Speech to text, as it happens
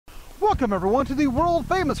Welcome everyone to the world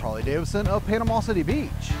famous Harley Davidson of Panama City Beach.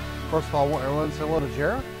 First of all, I want everyone to say hello to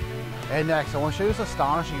Jared. And next, I want to show you this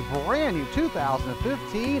astonishing brand new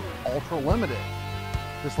 2015 Ultra Limited.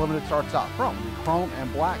 This Limited starts out front with the chrome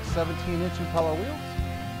and black 17-inch impeller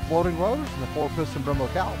wheels, floating rotors, and the 4-piston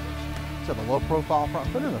Brembo calipers. It's got the low-profile front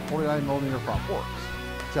fender and the 49mm front forks.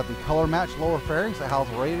 It's got the color-matched lower fairings that house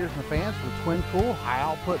radiators and fans for the twin-cool,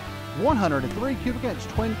 high-output 103 cubic inch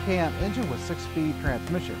twin-cam engine with 6-speed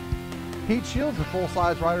transmission. Heat shields and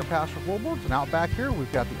full-size rider passenger floorboards, and out back here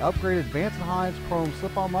we've got the upgraded Vance Hines chrome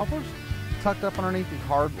slip-on mufflers tucked up underneath the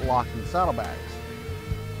hard locking saddlebags.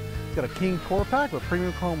 It's got a king tour pack with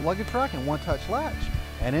premium chrome luggage rack and one-touch latch,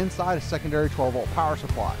 and inside a secondary 12-volt power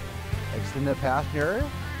supply. Extended passenger area,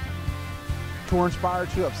 tour-inspired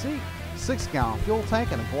 2-up seat, 6-gallon fuel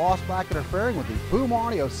tank, and a gloss blackened fairing with the Boom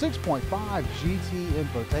Audio 6.5 GT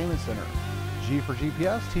infotainment center. G for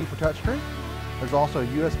GPS, T for touchscreen. There's also a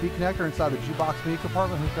USB connector inside the jukebox media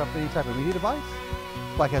compartment hooked up to any type of media device.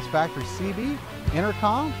 This bike has factory CB,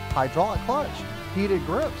 intercom, hydraulic clutch, heated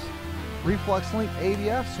grips, reflex link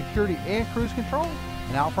ABS, security and cruise control.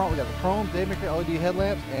 And out front we got the chrome day-maker LED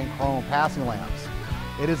headlamps and chrome passing lamps.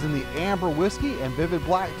 It is in the amber whiskey and vivid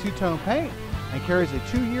black two-tone paint and carries a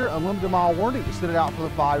 2-year unlimited mile warranty to sit it out for the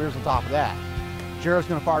 5 years on top of that. Jared's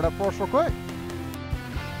going to fire it up for us real quick.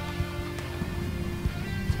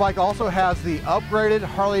 This bike also has the upgraded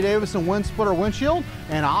Harley Davidson wind splitter windshield,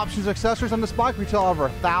 and options accessories on this bike retail over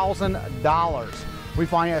 $1,000. We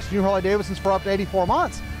finance new Harley Davidsons for up to 84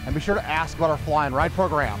 months, and be sure to ask about our Fly and Ride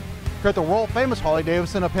program. Here at the world famous Harley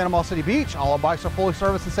Davidson of Panama City Beach, all our bikes are fully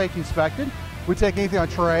serviced and safety inspected. We take anything on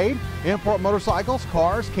trade, import motorcycles,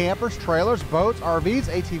 cars, campers, trailers, boats, RVs,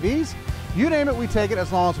 ATVs. You name it, we take it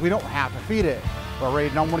as long as we don't have to feed it. We're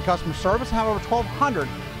rated #1 customer service and have over 1,200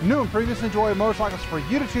 new and previous enjoyed motorcycles for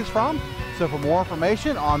you to choose from. So for more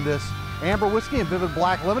information on this Amber Whiskey and Vivid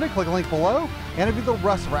Black Limited, click the link below. And to view the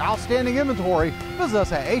rest of our outstanding inventory, visit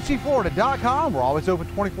us at hdflorida.com. We're always open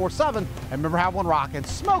 24/7. And remember, have one rockin',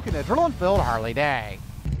 smoking, adrenaline-filled Harley day.